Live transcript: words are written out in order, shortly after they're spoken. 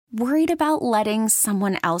Worried about letting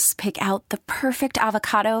someone else pick out the perfect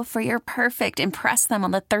avocado for your perfect impress them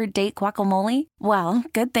on the third date guacamole? Well,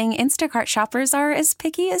 good thing Instacart shoppers are as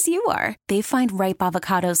picky as you are. They find ripe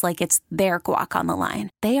avocados like it's their guac on the line.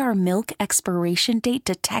 They are milk expiration date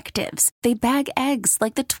detectives. They bag eggs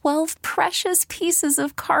like the 12 precious pieces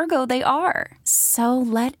of cargo they are. So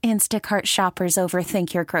let Instacart shoppers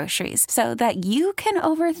overthink your groceries so that you can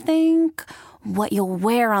overthink what you'll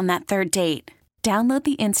wear on that third date. Download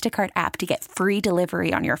the Instacart app to get free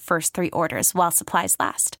delivery on your first 3 orders while supplies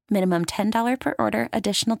last. Minimum $10 per order.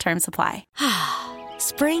 Additional terms apply.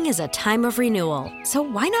 Spring is a time of renewal, so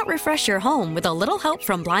why not refresh your home with a little help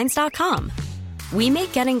from Blinds.com? We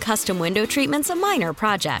make getting custom window treatments a minor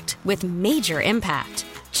project with major impact.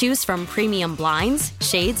 Choose from premium blinds,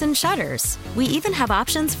 shades, and shutters. We even have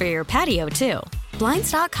options for your patio, too.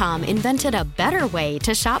 Blinds.com invented a better way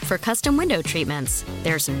to shop for custom window treatments.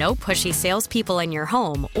 There's no pushy salespeople in your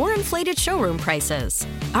home or inflated showroom prices.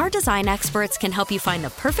 Our design experts can help you find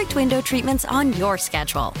the perfect window treatments on your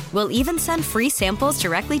schedule. We'll even send free samples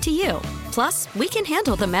directly to you. Plus, we can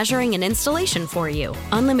handle the measuring and installation for you.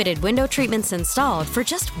 Unlimited window treatments installed for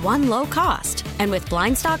just one low cost. And with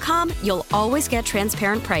Blinds.com, you'll always get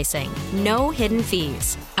transparent pricing. No hidden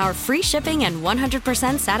fees. Our free shipping and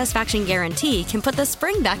 100% satisfaction guarantee can put the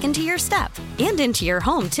spring back into your step and into your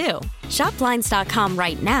home, too. Shop Blinds.com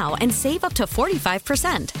right now and save up to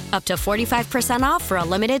 45%. Up to 45% off for a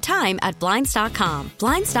limited time at Blinds.com.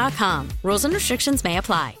 Blinds.com. Rules and restrictions may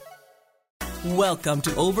apply. Welcome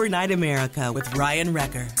to Overnight America with Ryan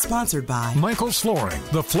Wrecker, sponsored by Michael's Flooring,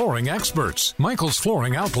 the flooring experts.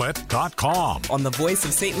 MichaelsFlooringOutlet.com. On the voice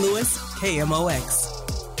of St. Louis, KMOX.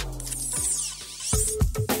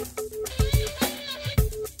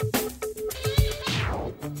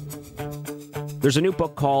 There's a new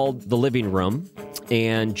book called The Living Room,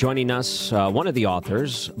 and joining us, one of the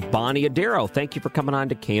authors, Bonnie Adaro. Thank you for coming on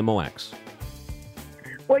to KMOX.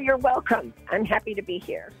 Well, you're welcome. I'm happy to be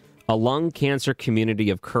here. A Lung Cancer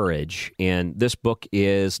Community of Courage, and this book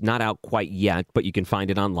is not out quite yet, but you can find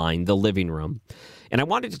it online, The Living Room. And I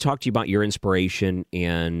wanted to talk to you about your inspiration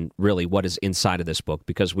and really what is inside of this book,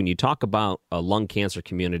 because when you talk about a lung cancer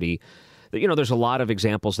community, you know, there's a lot of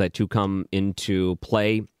examples that do come into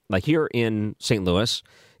play. Like here in St. Louis,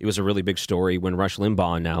 it was a really big story when Rush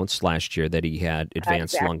Limbaugh announced last year that he had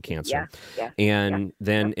advanced lung cancer.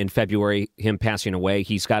 Then in February, him passing away,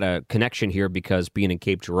 he's got a connection here because being in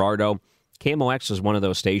Cape Girardeau, KMOX was one of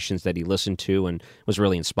those stations that he listened to and was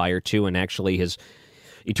really inspired to, and actually his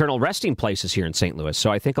eternal resting place is here in St. Louis.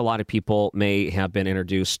 So I think a lot of people may have been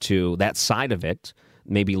introduced to that side of it,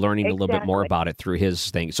 maybe learning a little bit more about it through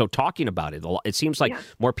his thing. So talking about it, it seems like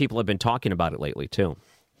more people have been talking about it lately, too.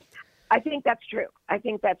 I think that's true.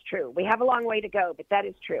 We have a long way to go, but that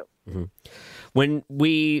is true. Mm-hmm. When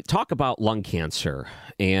we talk about lung cancer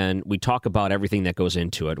and we talk about everything that goes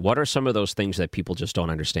into it, what are some of those things that people just don't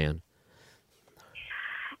understand?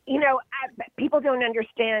 You know, people don't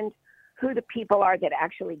understand who the people are that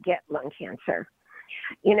actually get lung cancer.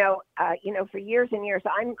 For years and years,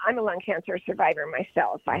 I'm a lung cancer survivor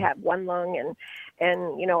myself. I have one lung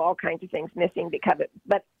and all kinds of things missing because of it.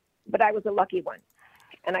 But I was a lucky one.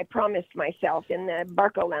 And I promised myself in the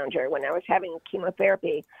Barco Lounger when I was having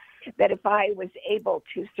chemotherapy that if I was able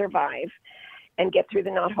to survive and get through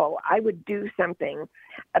the knothole, I would do something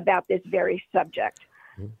about this very subject,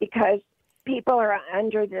 because people are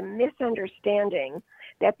under the misunderstanding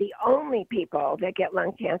that the only people that get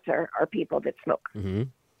lung cancer are people that smoke. Mm-hmm.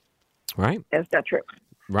 Right. That's not true.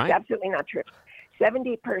 Right. It's absolutely not true.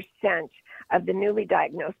 70% of the newly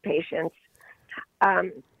diagnosed patients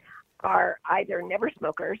are either never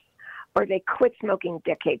smokers or they quit smoking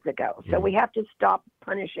decades ago. So we have to stop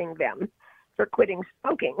punishing them for quitting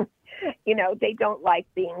smoking. They don't like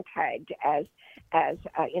being tagged as a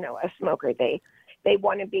smoker. They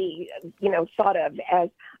want to be, thought of as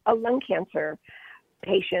a lung cancer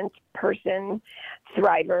patient, person,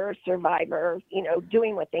 thriver, survivor,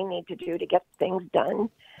 doing what they need to do to get things done.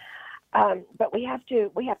 But we have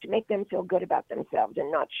to make them feel good about themselves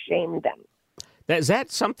and not shame them. Is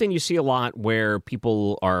that something you see a lot where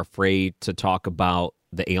people are afraid to talk about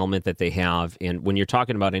the ailment that they have? And when you're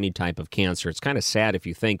talking about any type of cancer, it's kind of sad if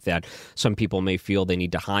you think that some people may feel they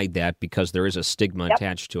need to hide that because there is a stigma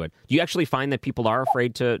attached to it. Do you actually find that people are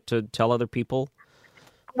afraid to tell other people?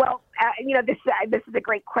 Well, this is a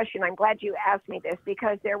great question. I'm glad you asked me this,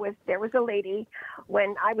 because there was a lady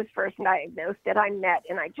when I was first diagnosed that I met,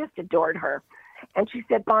 and I just adored her. And she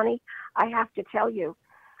said, Bonnie, I have to tell you,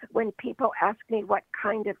 when people ask me what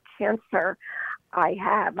kind of cancer I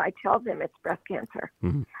have, I tell them it's breast cancer.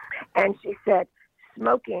 Mm-hmm. And she said,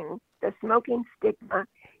 the smoking stigma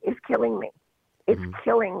killing me. It's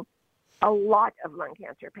killing a lot of lung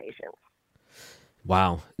cancer patients.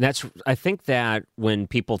 Wow. I think that when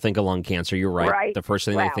people think of lung cancer, you're right. The first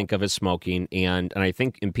thing they think of is smoking. And I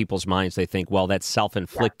think in people's minds, they think, well, that's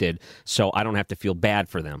self-inflicted, so I don't have to feel bad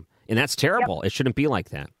for them. And that's terrible. Yep. It shouldn't be like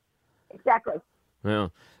that. Exactly.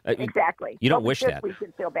 Well, exactly. You don't wish that. We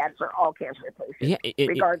should feel bad for all cancer patients,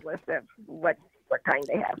 regardless of what kind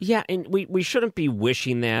they have. Yeah, and we shouldn't be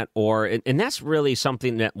wishing that, and that's really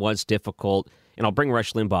something that was difficult. And I'll bring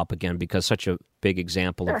Rush Limbaugh up again because such a big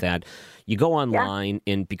example of that. You go online,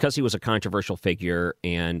 and because he was a controversial figure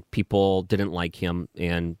and people didn't like him,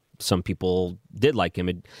 and some people did like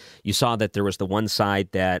him, you saw that there was the one side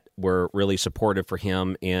that were really supportive for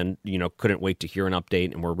him and, couldn't wait to hear an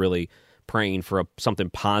update and were really praying for something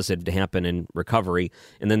positive to happen in recovery.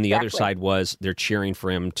 And then the other side was they're cheering for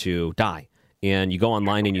him to die. And you go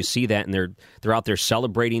online and you see that, and they're out there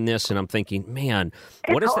celebrating this, and I'm thinking, man,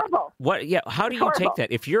 what is that? What? Yeah, how do you take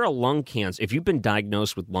that? If you're if you've been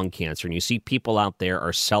diagnosed with lung cancer, and you see people out there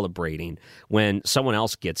are celebrating when someone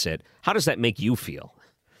else gets it, how does that make you feel?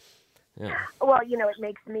 Yeah. Well, it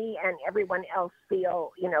makes me and everyone else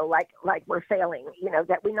feel, like we're failing.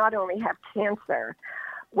 That we not only have cancer,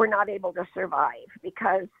 we're not able to survive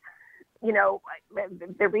because.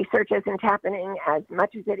 The research isn't happening as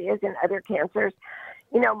much as it is in other cancers.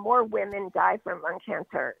 More women die from lung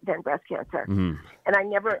cancer than breast cancer. Mm-hmm. And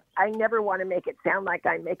I never want to make it sound like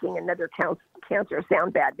I'm making another cancer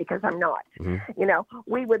sound bad because I'm not. Mm-hmm.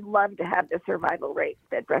 We would love to have the survival rate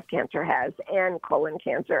that breast cancer has and colon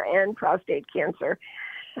cancer and prostate cancer,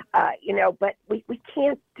 but we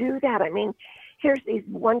can't do that. I mean, here's these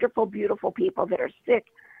wonderful, beautiful people that are sick.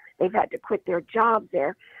 They've had to quit their jobs.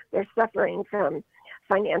 They're suffering from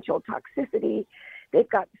financial toxicity. They've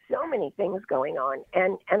got so many things going on.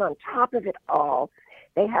 And on top of it all,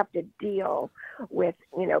 they have to deal with,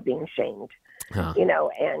 being shamed,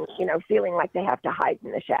 and, feeling like they have to hide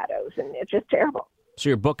in the shadows. And it's just terrible. So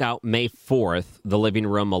your book out May 4th, The Living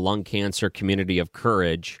Room, A Lung Cancer Community of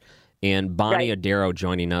Courage, and Bonnie Adero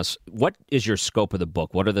joining us. What is your scope of the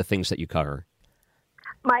book? What are the things that you cover?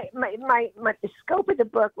 The scope of the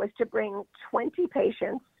book was to bring 20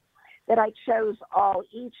 patients that I chose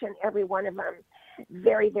each and every one of them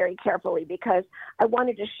very, very carefully because I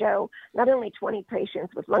wanted to show not only 20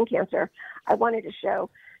 patients with lung cancer, I wanted to show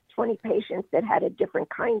 20 patients that had a different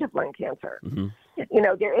kind of lung cancer. Mm-hmm.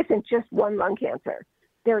 There isn't just one lung cancer.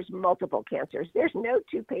 There's multiple cancers. There's no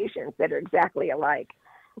two patients that are exactly alike.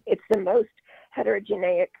 It's the most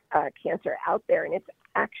heterogeneous cancer out there, and it's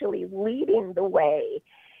actually leading the way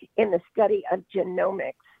in the study of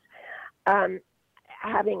genomics,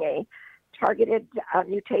 having a targeted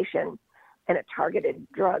mutation and a targeted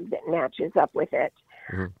drug that matches up with it,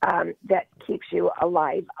 that keeps you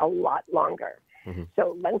alive a lot longer. Mm-hmm.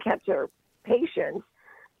 So lung cancer patients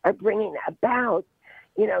are bringing about,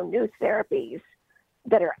 new therapies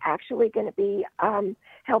that are actually going to be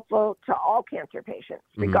helpful to all cancer patients,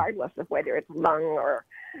 regardless of whether it's lung or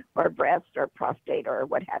breast or prostate or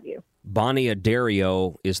what have you. Bonnie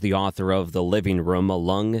Adero is the author of The Living Room, A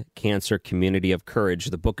Lung Cancer Community of Courage.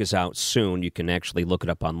 The book is out soon. You can actually look it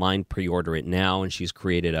up online, pre-order it now, and she's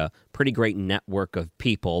created a pretty great network of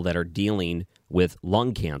people that are dealing with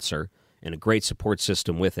lung cancer and a great support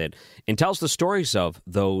system with it, and tells the stories of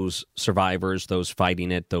those survivors, those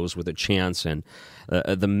fighting it, those with a chance, and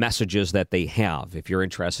the messages that they have. If you're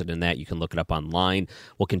interested in that, you can look it up online.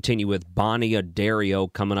 We'll continue with Bonnie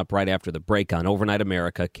Adero coming up right after the break on Overnight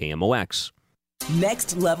America, KMOX.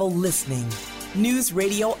 Next Level Listening. News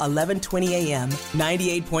Radio 1120 AM,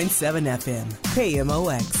 98.7 FM,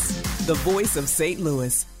 KMOX. The voice of St.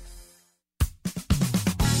 Louis.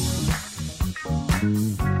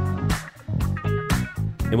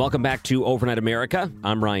 And welcome back to Overnight America.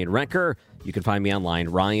 I'm Ryan Recker. You can find me online,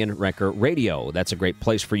 Ryan Recker Radio. That's a great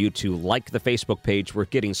place for you to like the Facebook page. We're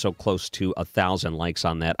getting so close to 1,000 likes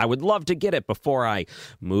on that. I would love to get it before I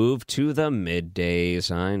move to the middays.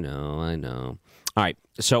 I know. All right,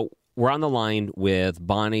 so we're on the line with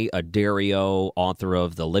Bonnie Adero, author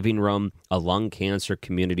of The Living Room, A Lung Cancer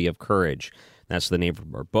Community of Courage. That's the name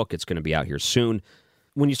of our book. It's going to be out here soon.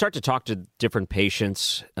 When you start to talk to different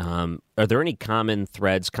patients, are there any common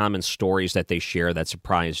threads, common stories that they share that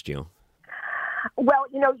surprised you? Well,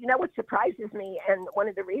 you know what surprises me, and one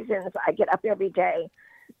of the reasons I get up every day,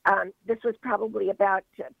 this was probably about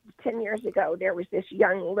 10 years ago. There was this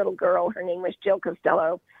young little girl. Her name was Jill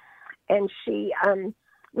Costello, and she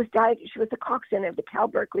was the coxswain of the Cal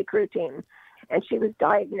Berkeley crew team, and she was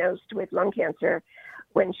diagnosed with lung cancer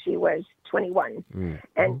when she was 21,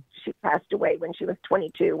 and she passed away when she was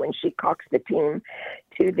 22 when she coaxed the team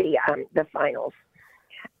to the finals.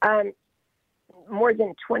 More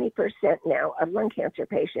than 20% now of lung cancer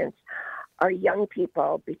patients are young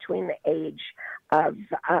people between the age of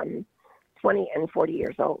 20 and 40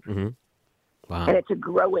 years old. Mm-hmm. Wow. And it's a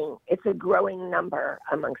growing number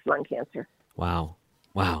amongst lung cancer. Wow.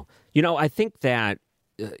 You know, I think that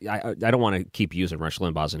I don't want to keep using Rush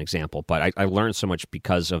Limbaugh as an example, but I learned so much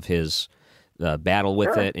because of his battle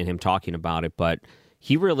with it and him talking about it. But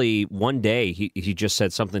he really, one day, he just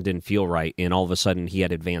said something didn't feel right, and all of a sudden he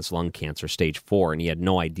had advanced lung cancer, stage 4, and he had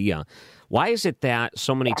no idea. Why is it that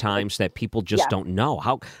so many times that people just don't know?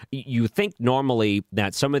 How you think normally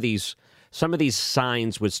that some of these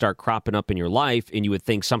signs would start cropping up in your life, and you would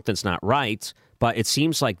think something's not right, but it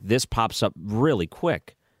seems like this pops up really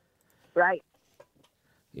quick. Right.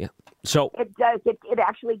 Yeah. So it does. It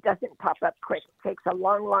actually doesn't pop up quick. It takes a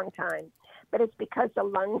long, long time. But it's because the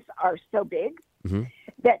lungs are so big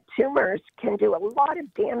that tumors can do a lot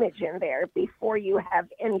of damage in there before you have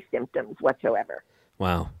any symptoms whatsoever.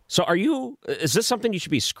 Wow. So is this something you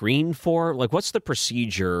should be screened for? Like, what's the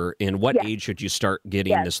procedure, and what age should you start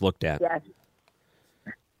getting this looked at? Yes.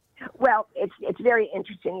 Well, it's very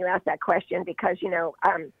interesting you ask that question because,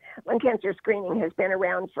 lung cancer screening has been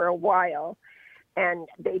around for a while, and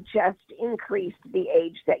they just increased the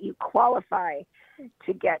age that you qualify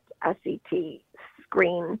to get a CT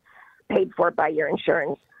screen paid for by your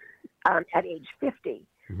insurance at age 50.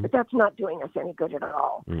 But that's not doing us any good at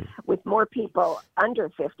all. With more people under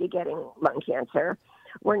 50 getting lung cancer,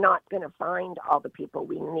 we're not going to find all the people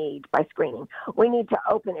we need by screening. We need to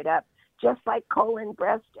open it up, just like colon,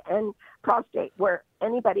 breast, and prostate, where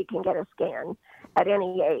anybody can get a scan at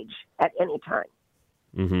any age, at any time.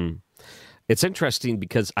 Mm-hmm. It's interesting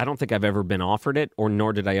because I don't think I've ever been offered it, or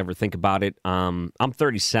nor did I ever think about it. I'm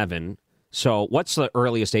 37, so what's the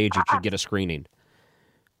earliest age you should get a screening?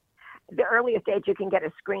 The earliest age you can get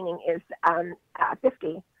a screening is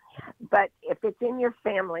 50, but if it's in your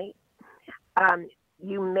family,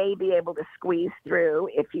 you may be able to squeeze through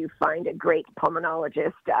if you find a great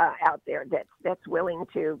pulmonologist out there that's willing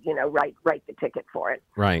to, write the ticket for it.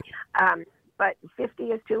 Right. But 50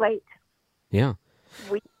 is too late. Yeah.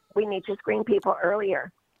 We need to screen people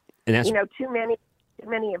earlier. And that's, too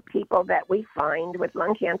many of people that we find with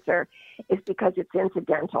lung cancer is because it's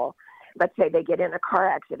incidental. Let's say they get in a car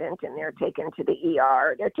accident and they're taken to the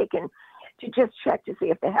ER. They're taken to just check to see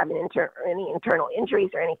if they have any internal injuries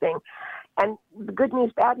or anything. And the good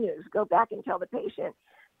news, bad news, go back and tell the patient,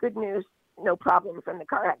 good news, no problem from the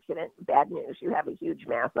car accident. Bad news, you have a huge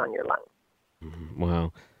mass on your lung.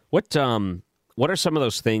 Wow. What are some of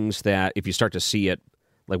those things that if you start to see it,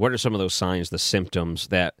 like what are some of those signs, the symptoms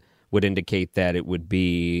that would indicate that it would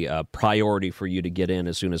be a priority for you to get in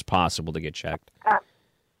as soon as possible to get checked?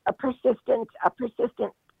 A persistent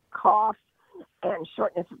cough and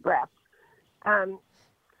shortness of breath. And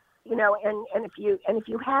if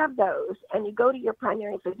you have those and you go to your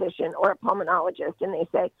primary physician or a pulmonologist and they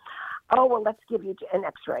say, oh, well, let's give you an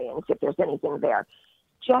x-ray and see if there's anything there.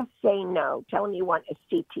 Just say no. Tell them you want a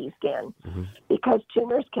CT scan because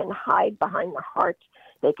tumors can hide behind the heart.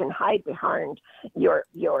 They can hide behind your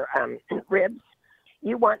ribs.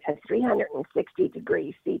 You want a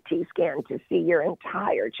 360-degree CT scan to see your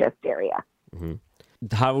entire chest area. Mm-hmm.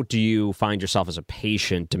 How do you find yourself as a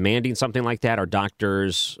patient demanding something like that? Are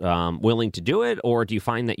doctors willing to do it? Or do you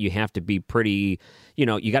find that you have to be pretty,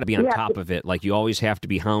 you got to be on top of it, like you always have to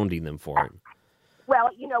be hounding them for it? Well,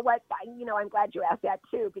 you know what? I'm glad you asked that,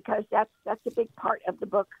 too, because that's a big part of the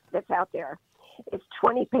book that's out there. It's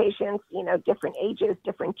 20 patients, different ages,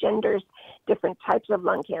 different genders, different types of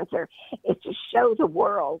lung cancer. It's to show the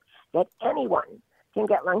world that anyone can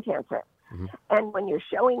get lung cancer. Mm-hmm. And when you're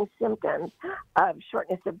showing symptoms of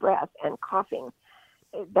shortness of breath and coughing,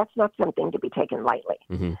 that's not something to be taken lightly.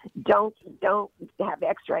 Mm-hmm. Don't have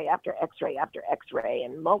X-ray after X-ray after X-ray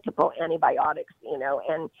and multiple antibiotics,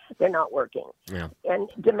 and they're not working. Yeah. And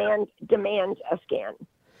demand a scan.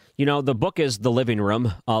 The book is The Living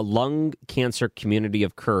Room, a lung cancer community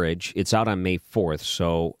of courage. It's out on May 4th,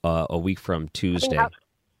 so a week from Tuesday.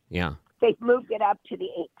 Yeah. They've moved it up to the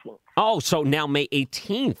 18th. Oh, so now May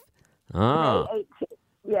 18th. Oh. May 18th.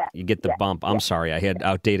 Yeah. You get the bump. I'm sorry, I had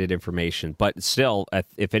outdated information. But still,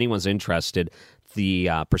 if anyone's interested,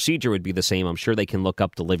 the procedure would be the same. I'm sure they can look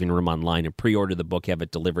up The Living Room online and pre-order the book, have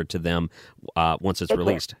it delivered to them once it's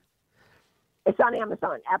released. It's on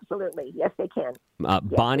Amazon, absolutely. Yes, they can.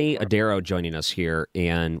 Bonnie Adero joining us here,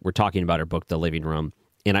 and we're talking about her book, The Living Room.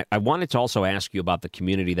 And I wanted to also ask you about the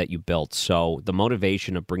community that you built. So the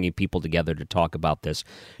motivation of bringing people together to talk about this.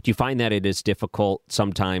 Do you find that it is difficult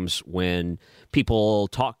sometimes when people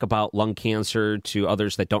talk about lung cancer to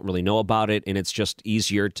others that don't really know about it, and it's just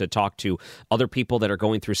easier to talk to other people that are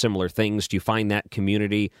going through similar things? Do you find that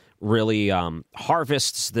community really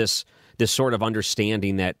harvests this sort of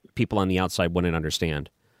understanding that people on the outside wouldn't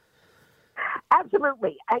understand?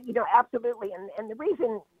 Absolutely. Absolutely. And the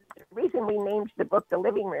reason we named the book The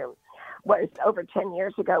Living Room was over 10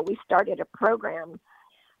 years ago. We started a program,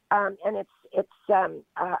 and it's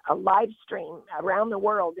a live stream around the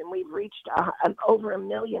world, and we've reached over 1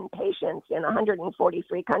 million patients in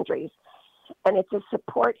 143 countries. And it's a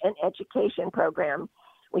support and education program.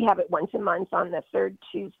 We have it once a month on the third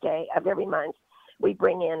Tuesday of every month. We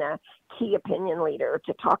bring in a key opinion leader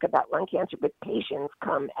to talk about lung cancer, but patients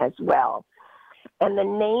come as well. And the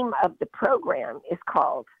name of the program is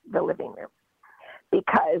called The Living Room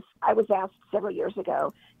because I was asked several years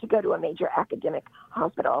ago to go to a major academic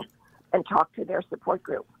hospital and talk to their support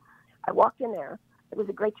group. I walked in there. It was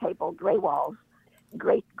a great table, gray walls,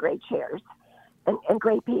 great chairs, and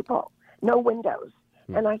great people, no windows.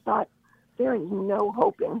 And I thought, there is no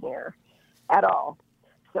hope in here at all.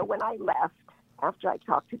 So when I left, after I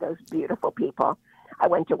talked to those beautiful people, I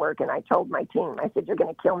went to work and I told my team, I said, you're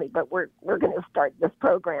going to kill me, but we're going to start this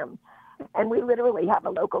program. And we literally have a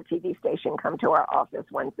local TV station come to our office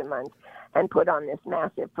once a month and put on this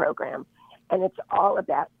massive program. And it's all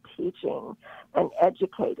about teaching and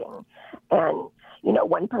educating. And,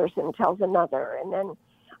 one person tells another. And then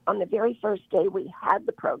on the very first day we had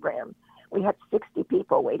the program, we had 60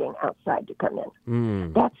 people waiting outside to come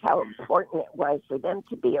in. That's how important it was for them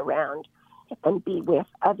to be around and be with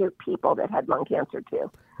other people that had lung cancer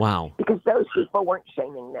too. Wow. Because those people weren't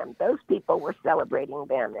shaming them. Those people were celebrating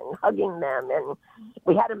them and hugging them. And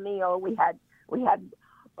we had a meal. We had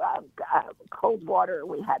cold water.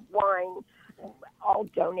 We had wine, all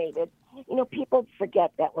donated. People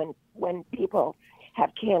forget that when people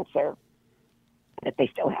have cancer, that they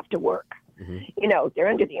still have to work. Mm-hmm. They're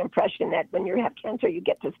under the impression that when you have cancer, you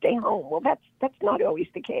get to stay home. Well, that's not always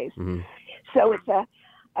the case. Mm-hmm. So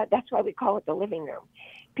that's why we call it The Living Room.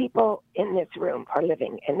 People in this room are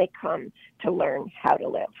living, and they come to learn how to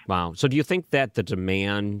live. Wow. So do you think that the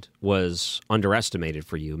demand was underestimated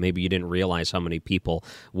for you? Maybe you didn't realize how many people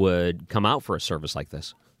would come out for a service like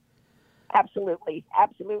this. Absolutely.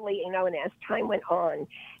 Absolutely. And as time went on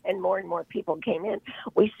and more people came in,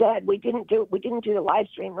 we said we didn't do the live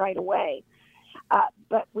stream right away.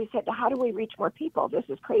 But we said, how do we reach more people? This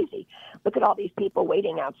is crazy. Look at all these people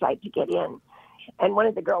waiting outside to get in. And one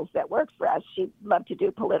of the girls that works for us, she loved to do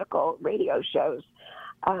political radio shows,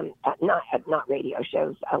 not radio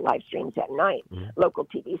shows, live streams at night, local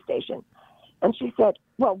TV station. And she said,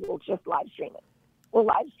 well, we'll just live stream it. We'll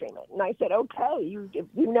live stream it. And I said, okay, if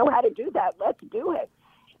you know how to do that, let's do it.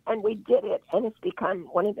 And we did it, and it's become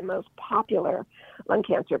one of the most popular lung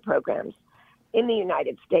cancer programs in the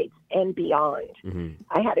United States and beyond. Mm-hmm.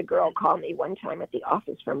 I had a girl call me one time at the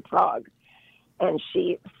office from Prague, and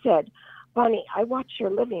she said, Bonnie, I watch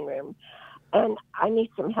your living room, and I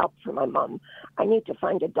need some help for my mom. I need to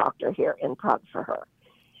find a doctor here in Prague for her.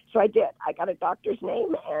 So I did. I got a doctor's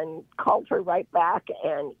name and called her right back,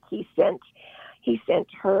 and he sent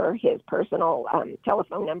her his personal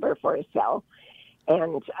telephone number for his cell,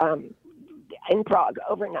 and in Prague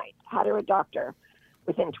overnight, had her a doctor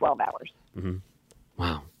within 12 hours. Mm-hmm.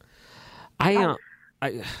 Wow.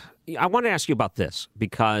 I want to ask you about this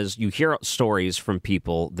because you hear stories from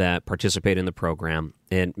people that participate in the program,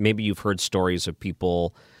 and maybe you've heard stories of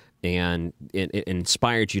people and it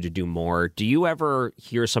inspired you to do more. Do you ever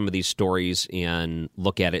hear some of these stories and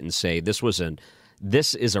look at it and say, this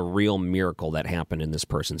is a real miracle that happened in this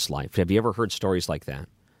person's life? Have you ever heard stories like that?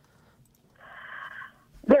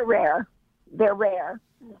 They're rare,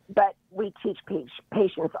 but we teach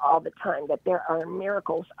patients all the time that there are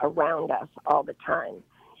miracles around us all the time.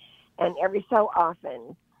 And every so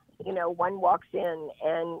often, one walks in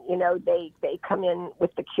and, they come in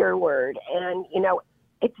with the cure word. And,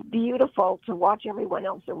 it's beautiful to watch everyone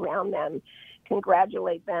else around them,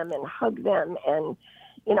 congratulate them and hug them and,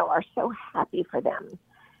 are so happy for them.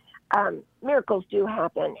 Miracles do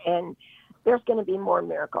happen, and there's going to be more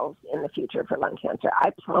miracles in the future for lung cancer.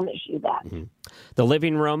 I promise you that. Mm-hmm. The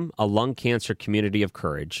Living Room, a lung cancer community of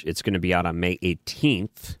courage. It's going to be out on May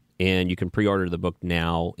 18th, and you can pre-order the book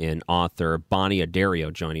now. And author Bonnie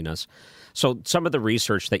Adario joining us. So some of the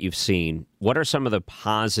research that you've seen, what are some of the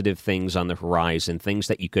positive things on the horizon, things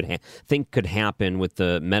that you could think could happen with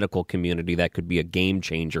the medical community that could be a game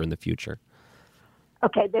changer in the future?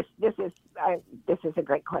 Okay, this is a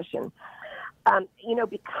great question.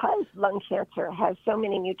 Because lung cancer has so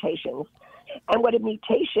many mutations, and what a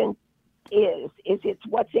mutation is it's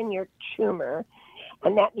what's in your tumor,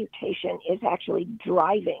 and that mutation is actually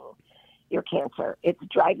driving your cancer. It's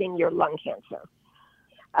driving your lung cancer,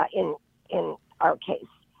 in our case.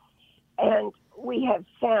 And we have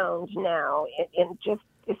found now,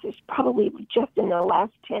 this is probably just in the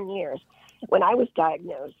last 10 years, when I was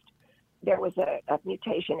diagnosed, there was a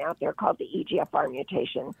mutation out there called the EGFR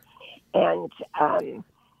mutation. And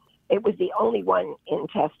it was the only one in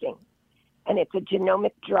testing. And it's a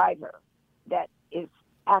genomic driver that is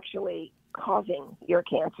actually causing your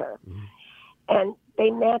cancer. Mm-hmm. And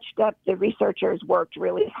they matched up, the researchers worked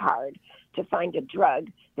really hard to find a drug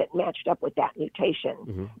that matched up with that mutation.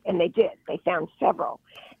 Mm-hmm. And they did. They found several.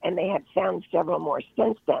 And they have found several more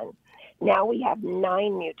since then. Now we have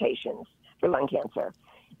 9 mutations for lung cancer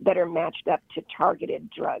that are matched up to targeted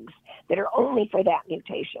drugs that are only for that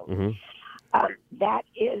mutation. Mm-hmm. That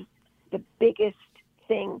is the biggest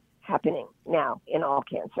thing happening now in all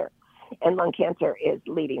cancer. And lung cancer is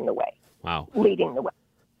leading the way. Wow. Leading the way.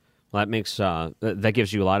 Well, that makes that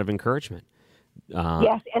gives you a lot of encouragement.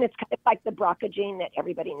 Yes, and it's kind of like the BRCA gene that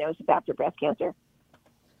everybody knows about for breast cancer,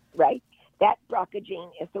 right? That BRCA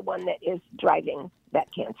gene is the one that is driving that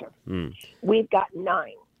cancer. Mm. We've got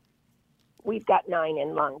 9. We've got 9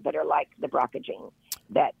 in lung that are like the BRCA gene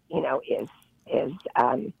that, is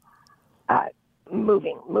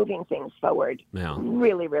moving things forward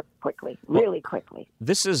really, really quickly, quickly.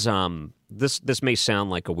 This is this may sound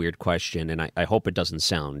like a weird question, and I hope it doesn't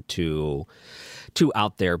sound too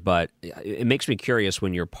out there, but it makes me curious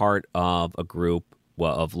when you're part of a group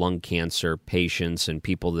of lung cancer patients and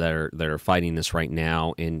people that are fighting this right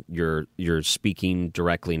now, and you're speaking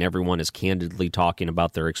directly, and everyone is candidly talking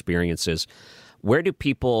about their experiences. Where do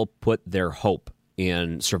people put their hope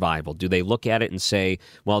in survival? Do they look at it and say,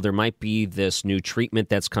 well, there might be this new treatment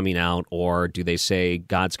that's coming out, or do they say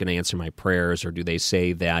God's going to answer my prayers, or do they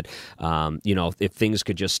say that if things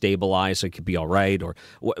could just stabilize, it could be all right? Or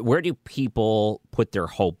where do people put their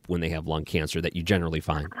hope when they have lung cancer that you generally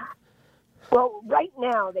find? Well, right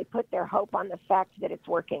now they put their hope on the fact that it's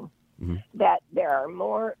working. Mm-hmm. That there are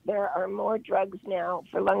more drugs now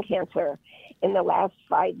for lung cancer in the last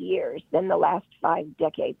 5 years than the last 5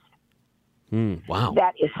 decades. Wow.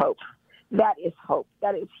 That is hope. That is hope.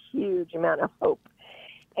 That is huge amount of hope.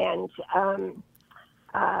 And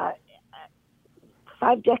 5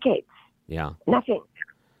 decades. Yeah. Nothing.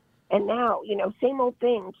 And now, same old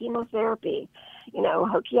thing, chemotherapy,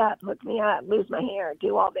 hook you up, hook me up, lose my hair,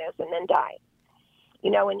 do all this, and then die.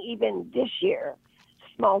 And even this year,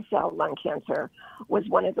 small cell lung cancer was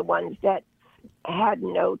one of the ones that had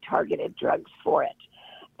no targeted drugs for it.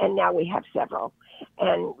 And now we have several.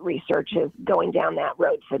 And research is going down that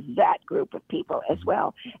road for that group of people as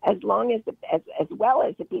well, as well as the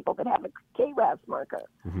people that have a KRAS marker.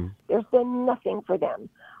 Mm-hmm. There's been nothing for them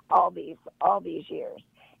all these years,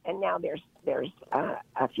 and now there's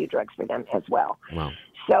a few drugs for them as well. Wow.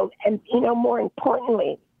 So, and more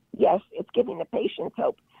importantly, yes, it's giving the patients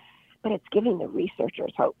hope, but it's giving the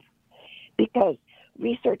researchers hope, because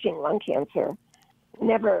researching lung cancer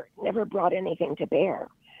never brought anything to bear.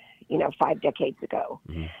 5 decades ago.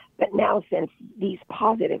 Mm-hmm. But now, since these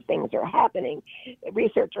positive things are happening,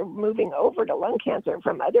 research are moving over to lung cancer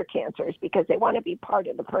from other cancers because they want to be part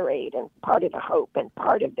of the parade and part of the hope and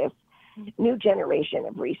part of this new generation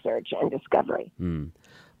of research and discovery.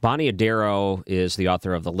 Bonnie Adero is the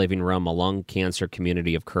author of The Living Room, a lung cancer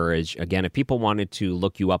community of courage. Again, if people wanted to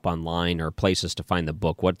look you up online or places to find the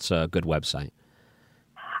book, what's a good website?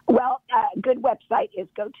 Well, a good website is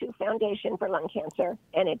Go To Foundation for Lung Cancer,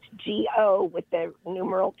 and it's GO with the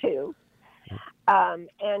numeral 2. And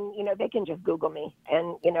they can just Google me,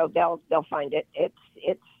 and they'll find it.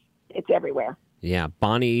 It's everywhere. Yeah,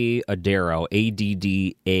 Bonnie Adero,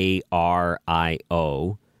 Addario,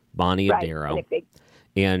 Bonnie right. Adero.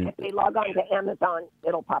 And if they log on to Amazon,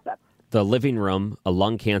 it'll pop up. The Living Room, a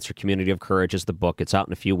lung cancer community of courage is the book. It's out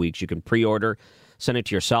in a few weeks. You can pre-order. Send it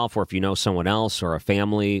to yourself, or if you know someone else or a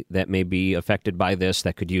family that may be affected by this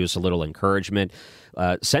that could use a little encouragement,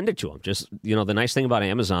 send it to them. Just, the nice thing about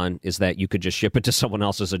Amazon is that you could just ship it to someone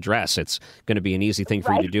else's address. It's going to be an easy thing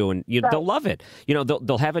for you to do, and they'll love it.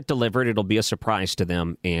 They'll have it delivered. It'll be a surprise to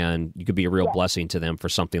them, and you could be a real blessing to them for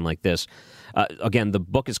something like this. Again, the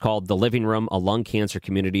book is called The Living Room, a lung cancer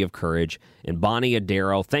community of courage. And Bonnie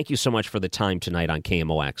Adero, thank you so much for the time tonight on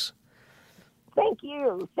KMOX. Thank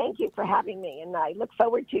you. Thank you for having me. And I look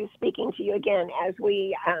forward to speaking to you again as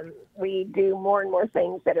we do more and more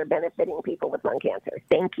things that are benefiting people with lung cancer.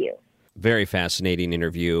 Thank you. Very fascinating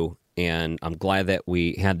interview. And I'm glad that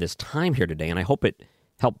we had this time here today. And I hope it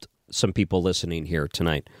helped some people listening here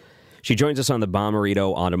tonight. She joins us on the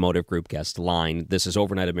Bommarito Automotive Group guest line. This is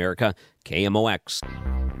Overnight America, KMOX.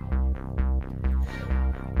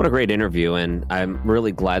 What a great interview, and I'm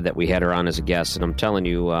really glad that we had her on as a guest. And I'm telling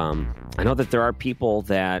you, I know that there are people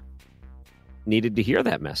that needed to hear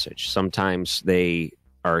that message. Sometimes they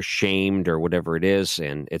are ashamed or whatever it is,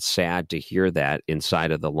 and it's sad to hear that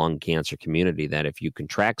inside of the lung cancer community, that if you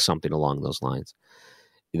contract something along those lines,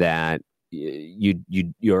 that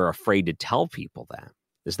you're afraid to tell people that,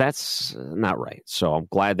 because that's not right. So I'm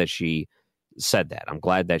glad that she said that. I'm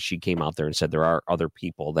glad that she came out there and said there are other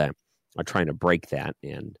people that are trying to break that,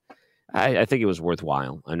 and I think it was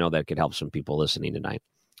worthwhile. I know that could help some people listening tonight.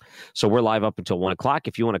 So we're live up until 1 o'clock.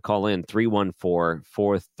 If you want to call in,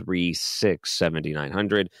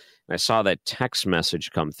 314-436-7900. And I saw that text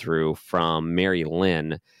message come through from Mary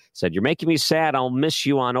Lynn. Said, "You're making me sad. I'll miss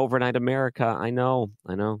you on Overnight America." I know.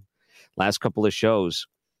 Last couple of shows.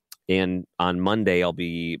 And on Monday, I'll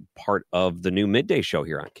be part of the new midday show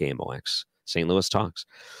here on KMOX, St. Louis Talks.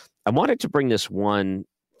 I wanted to bring this one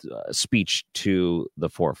speech to the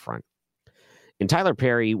forefront. And Tyler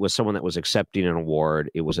Perry was someone that was accepting an award.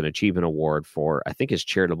 It was an achievement award for, I think, his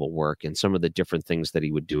charitable work and some of the different things that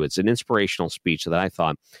he would do. It's an inspirational speech that I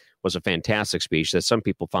thought was a fantastic speech that some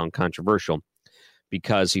people found controversial,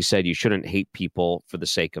 because he said you shouldn't hate people for the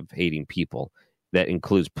sake of hating people. That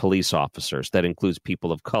includes police officers. That includes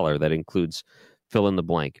people of color. That includes fill in the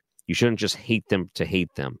blank. You shouldn't just hate them to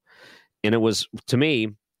hate them. And it was, to me,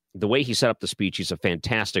 the way he set up the speech, he's a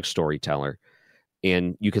fantastic storyteller.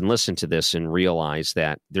 And you can listen to this and realize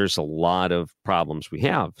that there's a lot of problems we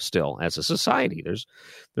have still as a society. There's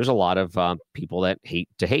a lot of people that hate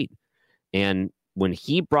to hate. And when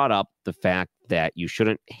he brought up the fact that you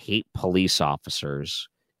shouldn't hate police officers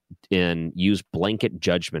and use blanket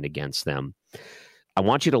judgment against them, I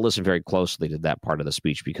want you to listen very closely to that part of the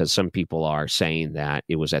speech, because some people are saying that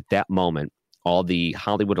it was at that moment all the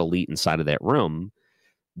Hollywood elite inside of that room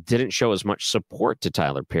didn't show as much support to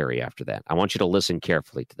Tyler Perry after that. I want you to listen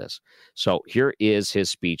carefully to this. So here is his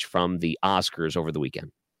speech from the Oscars over the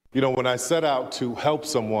weekend. You know, when I set out to help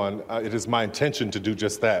someone, it is my intention to do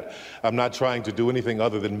just that. I'm not trying to do anything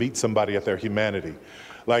other than meet somebody at their humanity.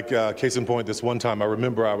 Like, case in point, this one time, I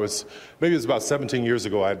remember maybe it was about 17 years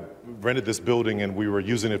ago, I rented this building and we were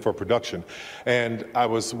using it for production. And I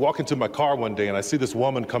was walking to my car one day and I see this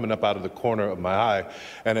woman coming up out of the corner of my eye,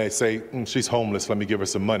 and I say, she's homeless, let me give her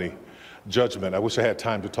some money. Judgment. I wish I had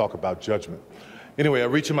time to talk about judgment. Anyway, I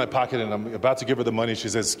reach in my pocket and I'm about to give her the money. She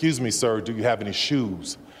says, "Excuse me, sir, do you have any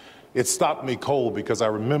shoes?" It stopped me cold, because I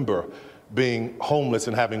remember being homeless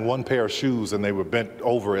and having one pair of shoes and they were bent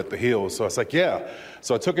over at the heels. So I was like, yeah.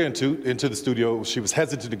 So I took her into the studio. She was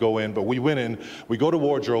hesitant to go in, but we went in. We go to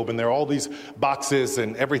wardrobe, and there are all these boxes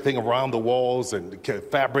and everything around the walls and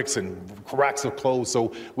fabrics and racks of clothes.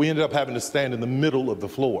 So we ended up having to stand in the middle of the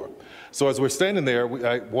floor. So as we're standing there,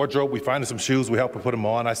 wardrobe, we find some shoes. We help her put them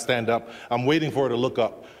on. I stand up. I'm waiting for her to look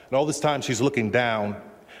up. And all this time she's looking down.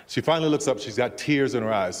 She finally looks up. She's got tears in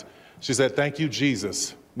her eyes. She said, "Thank you,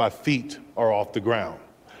 Jesus. My feet are off the ground."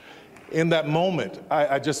 In that moment,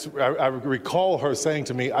 I recall her saying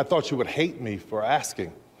to me, "I thought you would hate me for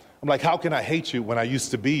asking." I'm like, how can I hate you when I used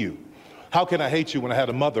to be you? How can I hate you when I had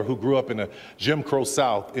a mother who grew up in a Jim Crow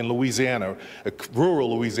South in Louisiana,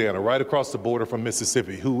 rural Louisiana, right across the border from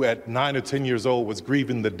Mississippi, who at 9 or 10 years old was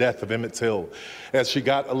grieving the death of Emmett Till. As she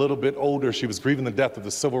got a little bit older, she was grieving the death of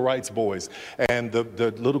the civil rights boys and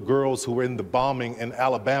the little girls who were in the bombing in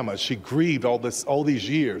Alabama. She grieved all these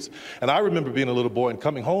years. And I remember being a little boy and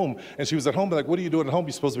coming home, and she was at home, like, "What are you doing at home?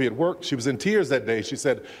 You're supposed to be at work." She was in tears that day. She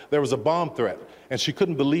said there was a bomb threat, and she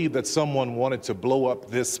couldn't believe that someone wanted to blow up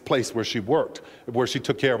this place where she worked, where she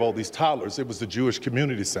took care of all these toddlers. It was the Jewish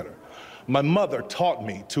Community Center. My mother taught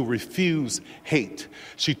me to refuse hate.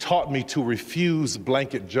 She taught me to refuse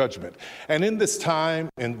blanket judgment. And in this time,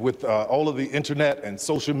 and with all of the internet and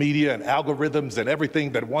social media and algorithms and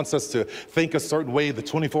everything that wants us to think a certain way, the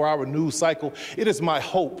 24-hour news cycle, it is my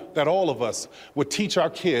hope that all of us would teach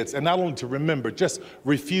our kids, and not only to remember, just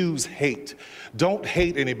refuse hate. Don't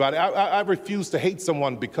hate anybody. I refuse to hate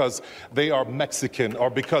someone because they are Mexican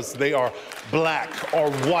or because they are black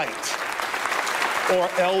or white or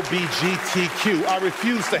LGBTQ. I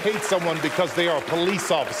refuse to hate someone because they are a police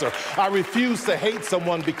officer. I refuse to hate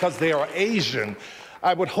someone because they are Asian.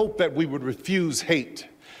 I would hope that we would refuse hate.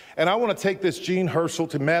 And I want to take this Jean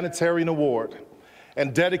Hersholt Humanitarian Award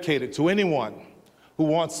and dedicate it to anyone who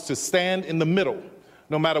wants to stand in the middle,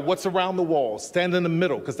 no matter what's around the walls. Stand in the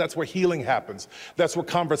middle, because that's where healing happens. That's where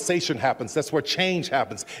conversation happens. That's where change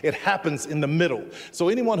happens. It happens in the middle. So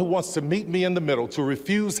anyone who wants to meet me in the middle, to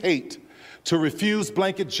refuse hate, to refuse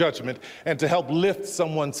blanket judgment, and to help lift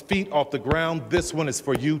someone's feet off the ground. This one is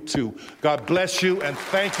for you too. God bless you, and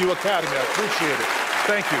thank you, Academy. I appreciate it.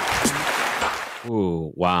 Thank you.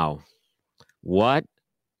 Ooh, wow. What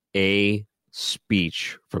a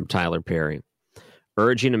speech from Tyler Perry,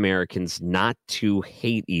 urging Americans not to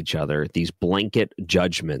hate each other, these blanket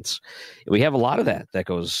judgments. We have a lot of that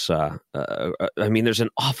goes, there's an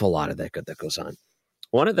awful lot of that goes on.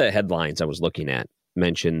 One of the headlines I was looking at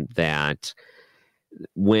mentioned that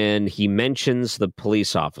when he mentions the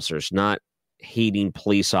police officers, not hating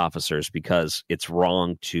police officers because it's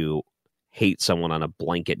wrong to hate someone on a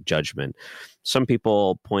blanket judgment. Some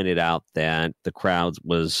people pointed out that the crowd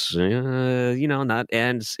was, not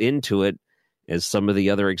as into it as some of the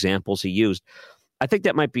other examples he used. I think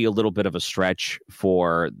that might be a little bit of a stretch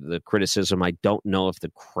for the criticism. I don't know if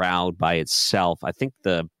the crowd by itself, I think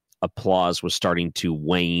the applause was starting to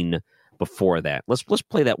wane before that. Let's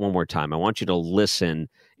play that one more time. I want you to listen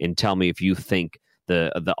and tell me if you think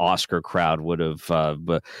the Oscar crowd would have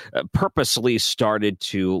purposely started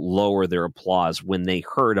to lower their applause when they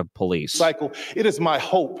heard of police. Cycle. It is my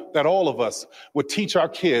hope that all of us would teach our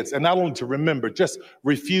kids, and not only to remember, just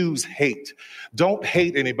refuse hate. Don't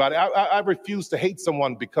hate anybody. I refuse to hate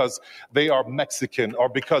someone because they are Mexican or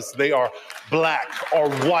because they are black or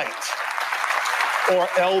white or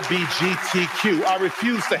LGBTQ. I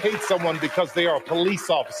refuse to hate someone because they are a police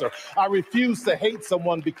officer. I refuse to hate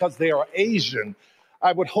someone because they are Asian.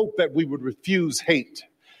 I would hope that we would refuse hate.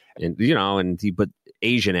 And he put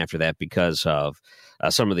Asian after that because of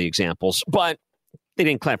some of the examples, but they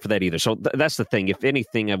didn't clap for that either. So that's the thing. If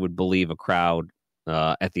anything, I would believe a crowd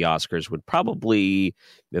at the Oscars would probably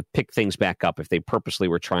pick things back up if they purposely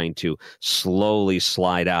were trying to slowly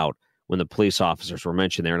slide out when the police officers were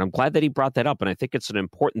mentioned there. And I'm glad that he brought that up. And I think it's an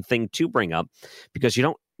important thing to bring up because you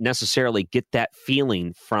don't necessarily get that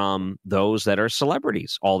feeling from those that are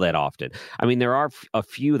celebrities all that often. I mean, there are a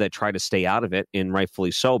few that try to stay out of it, and rightfully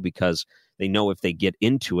so, because they know if they get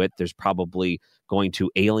into it, there's probably going to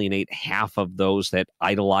alienate half of those that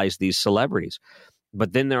idolize these celebrities.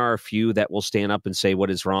 But then there are a few that will stand up and say what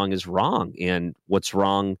is wrong, and what's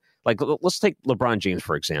wrong. Like, let's take LeBron James,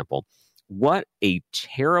 for example. What a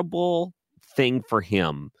terrible thing for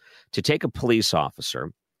him to take a police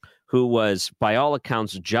officer who was, by all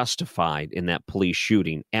accounts, justified in that police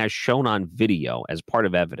shooting, as shown on video as part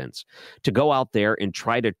of evidence, to go out there and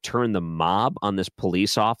try to turn the mob on this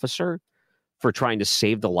police officer for trying to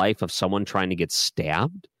save the life of someone trying to get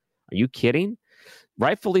stabbed. Are you kidding?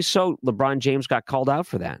 Rightfully so, LeBron James got called out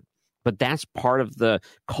for that. But that's part of the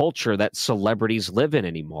culture that celebrities live in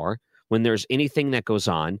anymore. When there's anything that goes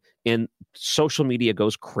on and social media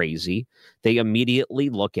goes crazy, they immediately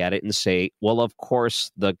look at it and say, well, of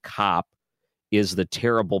course, the cop is the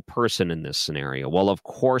terrible person in this scenario. Well, of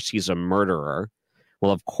course, he's a murderer.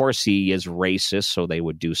 Well, of course, he is racist, so they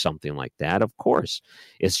would do something like that. Of course.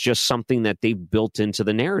 It's just something that they've built into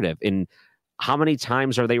the narrative. And how many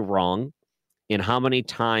times are they wrong? And how many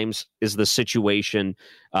times is the situation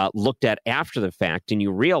looked at after the fact and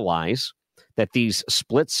you realize that these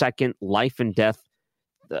split-second life and death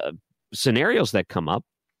scenarios that come up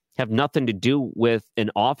have nothing to do with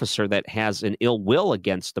an officer that has an ill will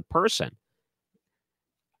against the person.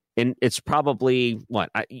 And it's probably,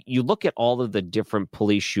 you look at all of the different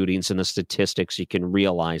police shootings and the statistics, you can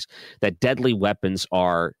realize that deadly weapons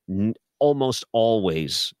are almost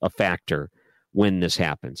always a factor when this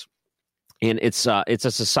happens. And it's a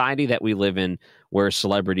society that we live in where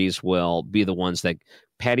celebrities will be the ones that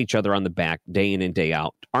pat each other on the back day in and day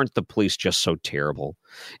out. Aren't the police just so terrible?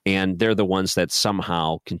 And they're the ones that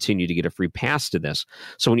somehow continue to get a free pass to this.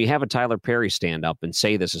 So when you have a Tyler Perry stand up and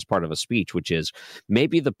say this as part of a speech, which is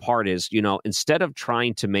maybe the part is, instead of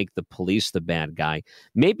trying to make the police the bad guy,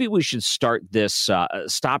 maybe we should start this,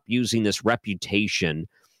 stop using this reputation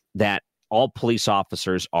that all police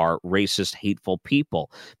officers are racist, hateful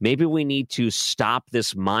people. Maybe we need to stop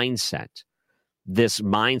this mindset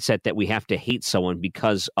that we have to hate someone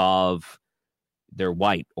because of they're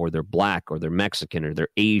white or they're black or they're Mexican or they're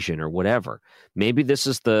Asian or whatever. Maybe this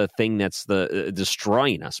is the thing that's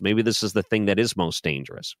destroying us. Maybe this is the thing that is most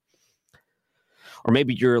dangerous. Or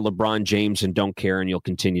maybe you're LeBron James and don't care and you'll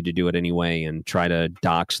continue to do it anyway and try to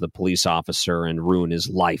dox the police officer and ruin his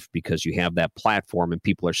life because you have that platform and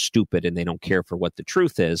people are stupid and they don't care for what the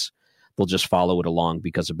truth is. They'll just follow it along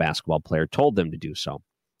because a basketball player told them to do so.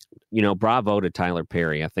 Bravo to Tyler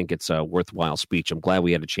Perry. I think it's a worthwhile speech. I'm glad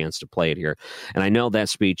we had a chance to play it here. And I know that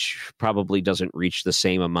speech probably doesn't reach the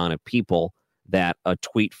same amount of people that a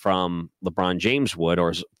tweet from LeBron James would,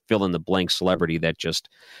 or fill in the blank celebrity that just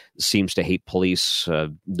seems to hate police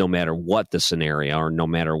no matter what the scenario or no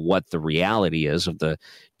matter what the reality is of the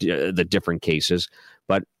different cases.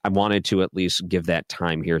 But I wanted to at least give that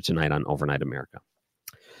time here tonight on Overnight America.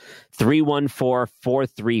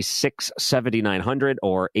 314-436-7900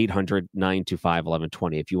 or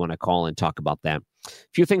 800-925-1120 if you want to call and talk about that. A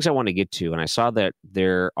few things I want to get to, and I saw that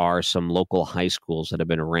there are some local high schools that have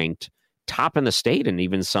been ranked top in the state and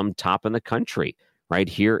even some top in the country right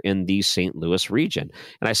here in the St. Louis region.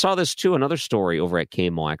 And I saw this too, another story over at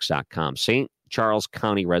KMOX.com. St. Charles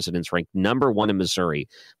County residents ranked number 1 in Missouri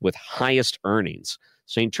with highest earnings.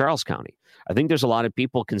 St. Charles County. I think there's a lot of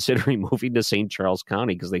people considering moving to St. Charles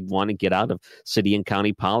County because they want to get out of city and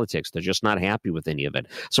county politics. They're just not happy with any of it.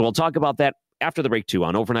 So we'll talk about that after the break, too,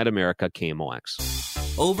 on Overnight America,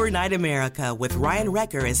 KMOX. Overnight America with Ryan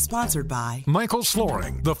Recker is sponsored by Michael's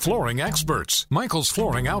Flooring, the flooring experts.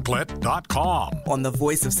 MichaelsFlooringOutlet.com. on the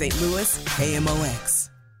voice of St. Louis, KMOX.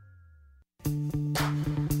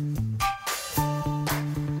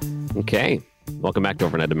 Okay. Welcome back to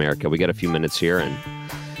Overnight America. We got a few minutes here, and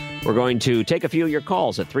we're going to take a few of your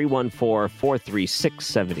calls at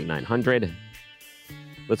 314-436-7900.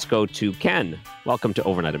 Let's go to Ken. Welcome to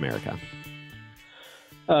Overnight America.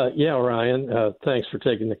 Yeah, Ryan. Thanks for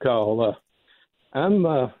taking the call. I'm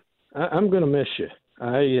going to miss you.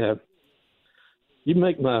 You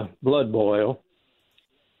make my blood boil,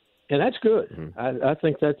 and that's good. Mm-hmm. I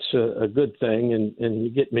think that's a good thing, and you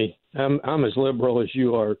get me. I'm as liberal as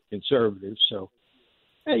you are conservative, so.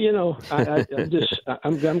 Hey,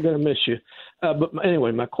 I'm going to miss you. But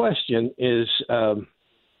anyway, my question is,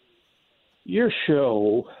 your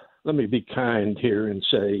show, let me be kind here and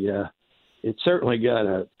say, it certainly got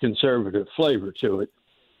a conservative flavor to it.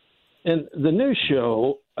 And the new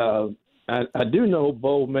show, I do know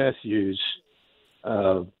Bo Matthews,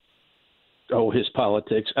 his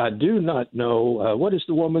politics. I do not know, what is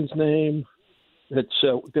the woman's name that's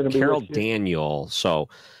going to be Carol Daniel. So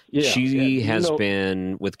she has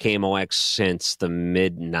been with KMOX since the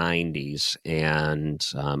mid-'90s and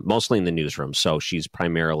mostly in the newsroom. So she's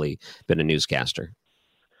primarily been a newscaster.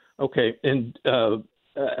 Okay. And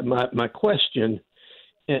my question,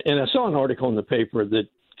 and I saw an article in the paper that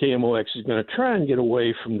KMOX is going to try and get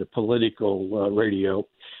away from the political radio.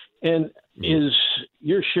 And is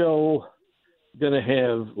your show going to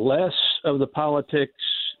have less of the politics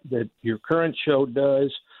that your current show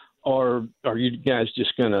does, or are you guys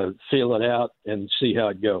just going to feel it out and see how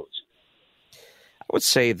it goes? I would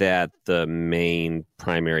say that the main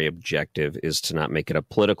primary objective is to not make it a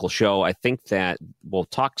political show. I think that we'll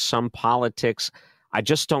talk some politics. I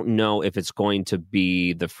just don't know if it's going to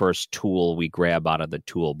be the first tool we grab out of the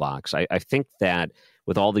toolbox. I think that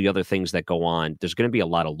with all the other things that go on, there's going to be a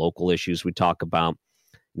lot of local issues we talk about.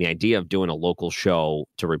 The idea of doing a local show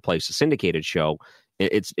to replace a syndicated show,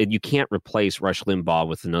 you can't replace Rush Limbaugh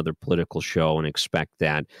with another political show and expect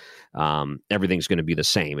that everything's going to be the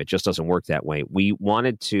same. It just doesn't work that way. We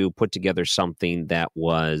wanted to put together something that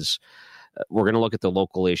was, we're going to look at the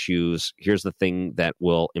local issues. Here's the thing that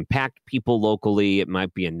will impact people locally. It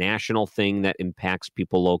might be a national thing that impacts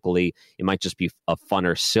people locally. It might just be a fun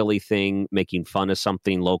or silly thing, making fun of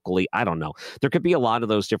something locally. I don't know. There could be a lot of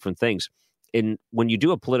those different things. And when you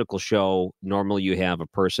do a political show, normally you have a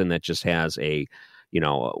person that just has a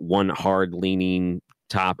one hard leaning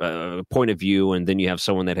point of view, and then you have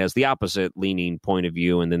someone that has the opposite leaning point of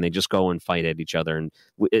view, and then they just go and fight at each other. And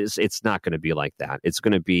it's not going to be like that. It's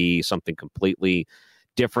going to be something completely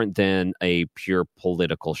different than a pure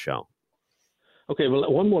political show. Okay, well,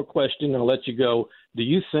 one more question. I'll let you go. Do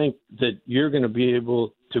you think that you're going to be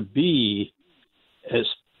able to be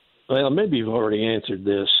well, maybe you've already answered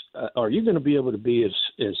this. Are you going to be able to be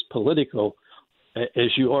as political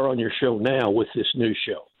as you are on your show now with this new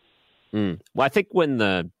show? Well, I think when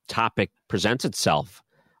the topic presents itself,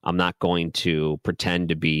 I'm not going to pretend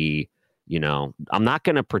to be, I'm not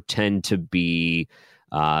going to pretend to be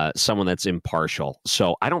someone that's impartial.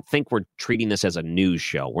 So I don't think we're treating this as a news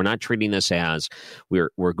show. We're not treating this as we're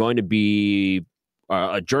going to be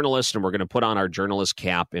a journalist and we're going to put on our journalist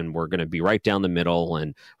cap and we're going to be right down the middle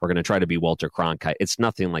and we're going to try to be Walter Cronkite. It's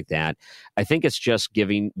nothing like that. I think it's just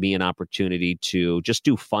giving me an opportunity to just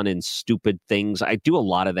do fun and stupid things. I do a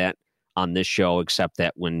lot of that on this show, except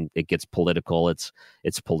that when it gets political, it's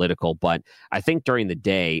political. But I think during the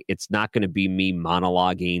day, it's not going to be me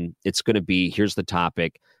monologuing. It's going to be, here's the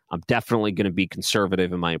topic. I'm definitely going to be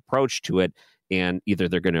conservative in my approach to it. And either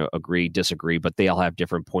they're going to agree, disagree, but they all have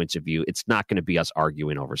different points of view. It's not going to be us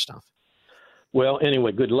arguing over stuff. Well,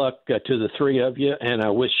 anyway, good luck to the three of you, and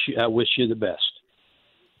I wish you the best.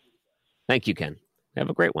 Thank you, Ken. Have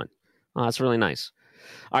a great one. Oh, that's really nice.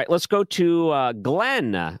 All right, let's go to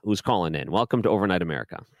Glenn, who's calling in. Welcome to Overnight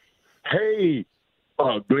America. Hey,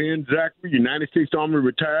 Glenn Zachary, United States Army,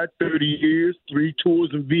 retired, 30 years, 3 tours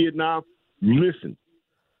in Vietnam. Listen,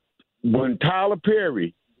 when Tyler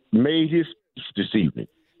Perry made his speech this evening,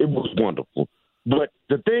 it was wonderful. But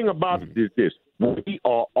the thing about it is this: we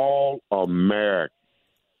are all American.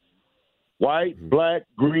 White, black,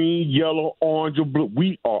 green, yellow, orange, or blue.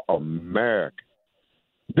 We are American.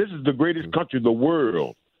 This is the greatest country the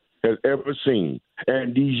world has ever seen.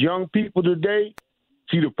 And these young people today,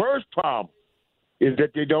 see, the first problem is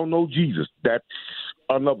that they don't know Jesus. That's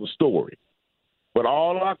another story. But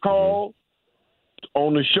all I called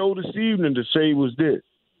on the show this evening to say was this: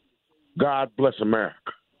 God bless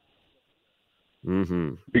America.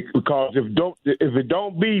 Mm-hmm. Because if it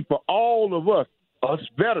don't be for all of us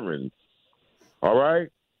veterans, all right,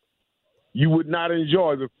 you would not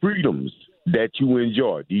enjoy the freedoms that you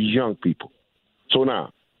enjoy, these young people. So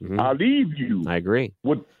now, I'll leave you. I agree.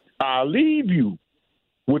 I'll leave you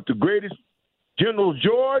with the greatest General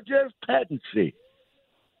George S. Patton said,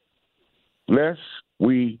 lest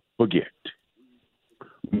we forget.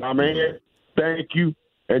 My man, thank you.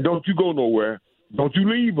 And don't you go nowhere. Don't you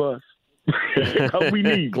leave us. We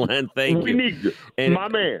need you. Glenn, thank you. We need you. And my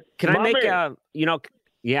man. Can I make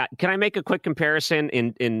can I make a quick comparison?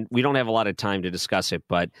 And we don't have a lot of time to discuss it,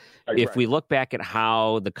 but if we look back at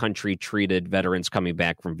how the country treated veterans coming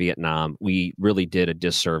back from Vietnam, we really did a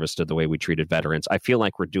disservice to the way we treated veterans. I feel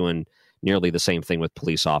like we're doing nearly the same thing with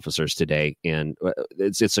police officers today, and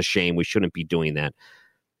it's a shame. We shouldn't be doing that.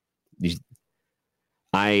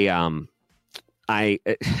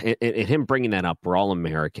 Him bringing that up, we're all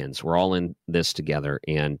Americans. We're all in this together.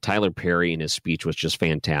 And Tyler Perry in his speech was just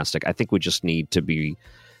fantastic. I think we just need to be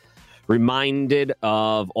reminded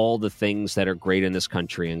of all the things that are great in this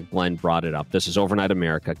country. And Glenn brought it up. This is Overnight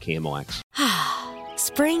America, KMOX.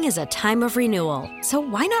 Spring is a time of renewal, so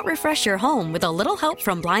why not refresh your home with a little help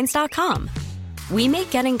from Blinds.com? We make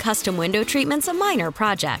getting custom window treatments a minor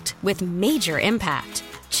project with major impact.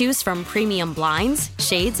 Choose from premium blinds,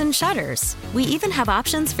 shades, and shutters. We even have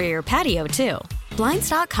options for your patio, too.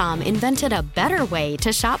 Blinds.com invented a better way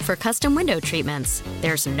to shop for custom window treatments.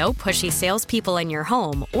 There's no pushy salespeople in your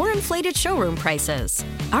home or inflated showroom prices.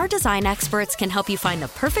 Our design experts can help you find the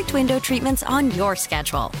perfect window treatments on your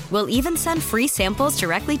schedule. We'll even send free samples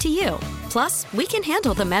directly to you. Plus, we can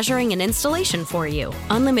handle the measuring and installation for you.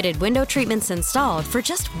 Unlimited window treatments installed for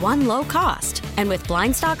just one low cost. And with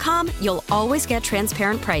Blinds.com, you'll always get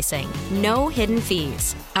transparent pricing. No hidden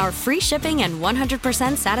fees. Our free shipping and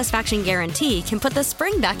 100% satisfaction guarantee can put the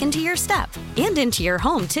spring back into your step and into your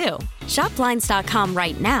home, too. Shop Blinds.com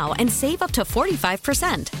right now and save up to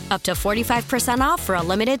 45%. Up to 45% off for a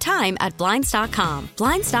limited time at Blinds.com.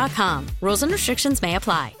 Blinds.com. Rules and restrictions may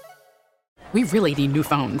apply. We really need new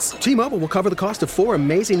phones. T-Mobile will cover the cost of 4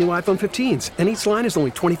 amazing new iPhone 15s, and each line is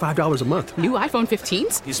only $25 a month. New iPhone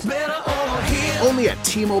 15s? It's better over here. Only at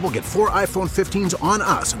T-Mobile, get 4 iPhone 15s on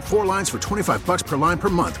us and 4 lines for $25 per line per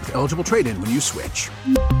month with eligible trade-in when you switch.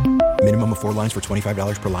 Minimum of 4 lines for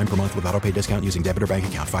 $25 per line per month with autopay discount using debit or bank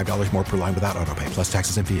account. $5 more per line without autopay, plus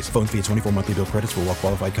taxes and fees. Phone fee at 24 monthly bill credits for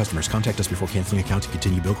well-qualified customers. Contact us before canceling account to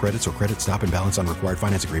continue bill credits or credit stop and balance on required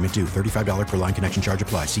finance agreement due. $35 per line connection charge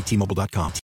applies. See T-Mobile.com.